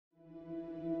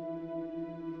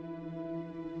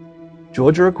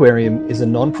Georgia Aquarium is a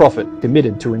non-profit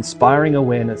committed to inspiring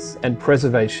awareness and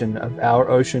preservation of our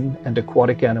ocean and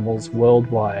aquatic animals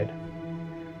worldwide.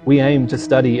 We aim to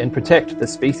study and protect the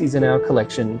species in our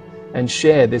collection and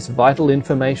share this vital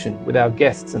information with our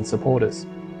guests and supporters.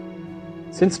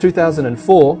 Since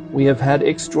 2004, we have had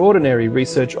extraordinary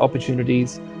research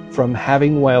opportunities from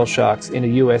having whale sharks in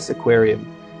a US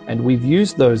aquarium, and we've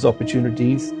used those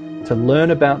opportunities to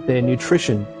learn about their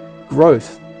nutrition,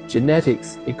 growth,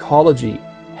 genetics, ecology,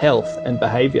 health, and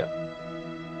behaviour.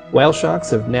 Whale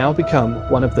sharks have now become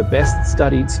one of the best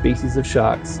studied species of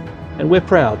sharks, and we're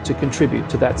proud to contribute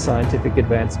to that scientific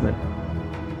advancement.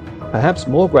 Perhaps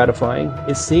more gratifying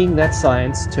is seeing that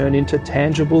science turn into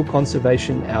tangible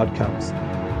conservation outcomes.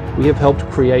 We have helped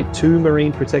create 2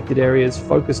 marine protected areas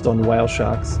focused on whale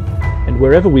sharks, and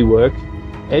wherever we work,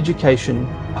 education,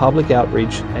 public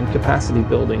outreach, and capacity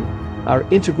building are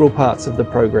integral parts of the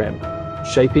program,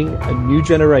 shaping a new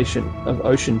generation of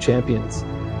ocean champions.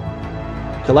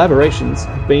 Collaborations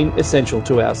have been essential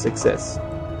to our success.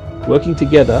 Working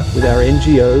together with our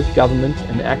NGO, government,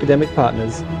 and academic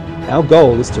partners, our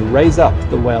goal is to raise up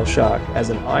the whale shark as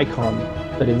an icon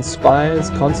that inspires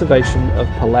conservation of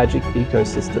pelagic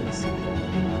ecosystems.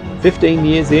 15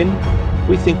 years in,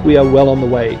 we think we are well on the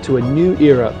way to a new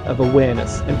era of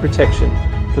awareness and protection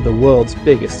for the world's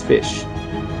biggest fish.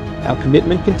 Our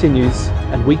commitment continues,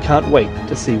 and we can't wait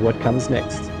to see what comes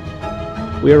next.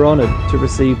 We are honoured to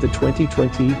receive the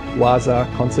 2020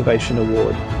 WAZA Conservation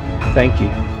Award. Thank you.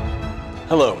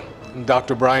 Hello, I'm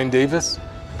Dr. Brian Davis,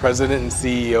 President and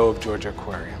CEO of Georgia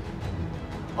Aquarium.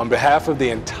 On behalf of the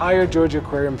entire Georgia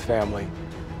Aquarium family,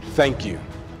 thank you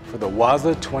for the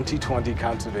WAZA 2020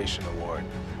 Conservation Award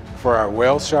for our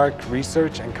whale shark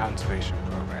research and conservation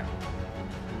program.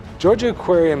 Georgia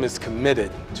Aquarium is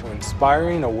committed to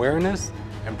inspiring awareness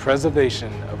and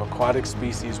preservation of aquatic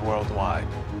species worldwide.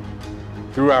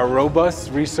 Through our robust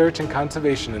research and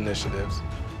conservation initiatives,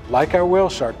 like our whale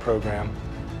shark program,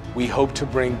 we hope to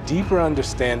bring deeper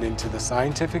understanding to the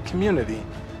scientific community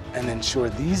and ensure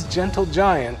these gentle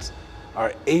giants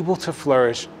are able to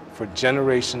flourish for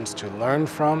generations to learn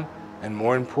from and,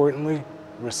 more importantly,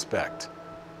 respect.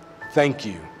 Thank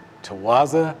you to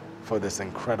WAZA for this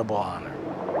incredible honor.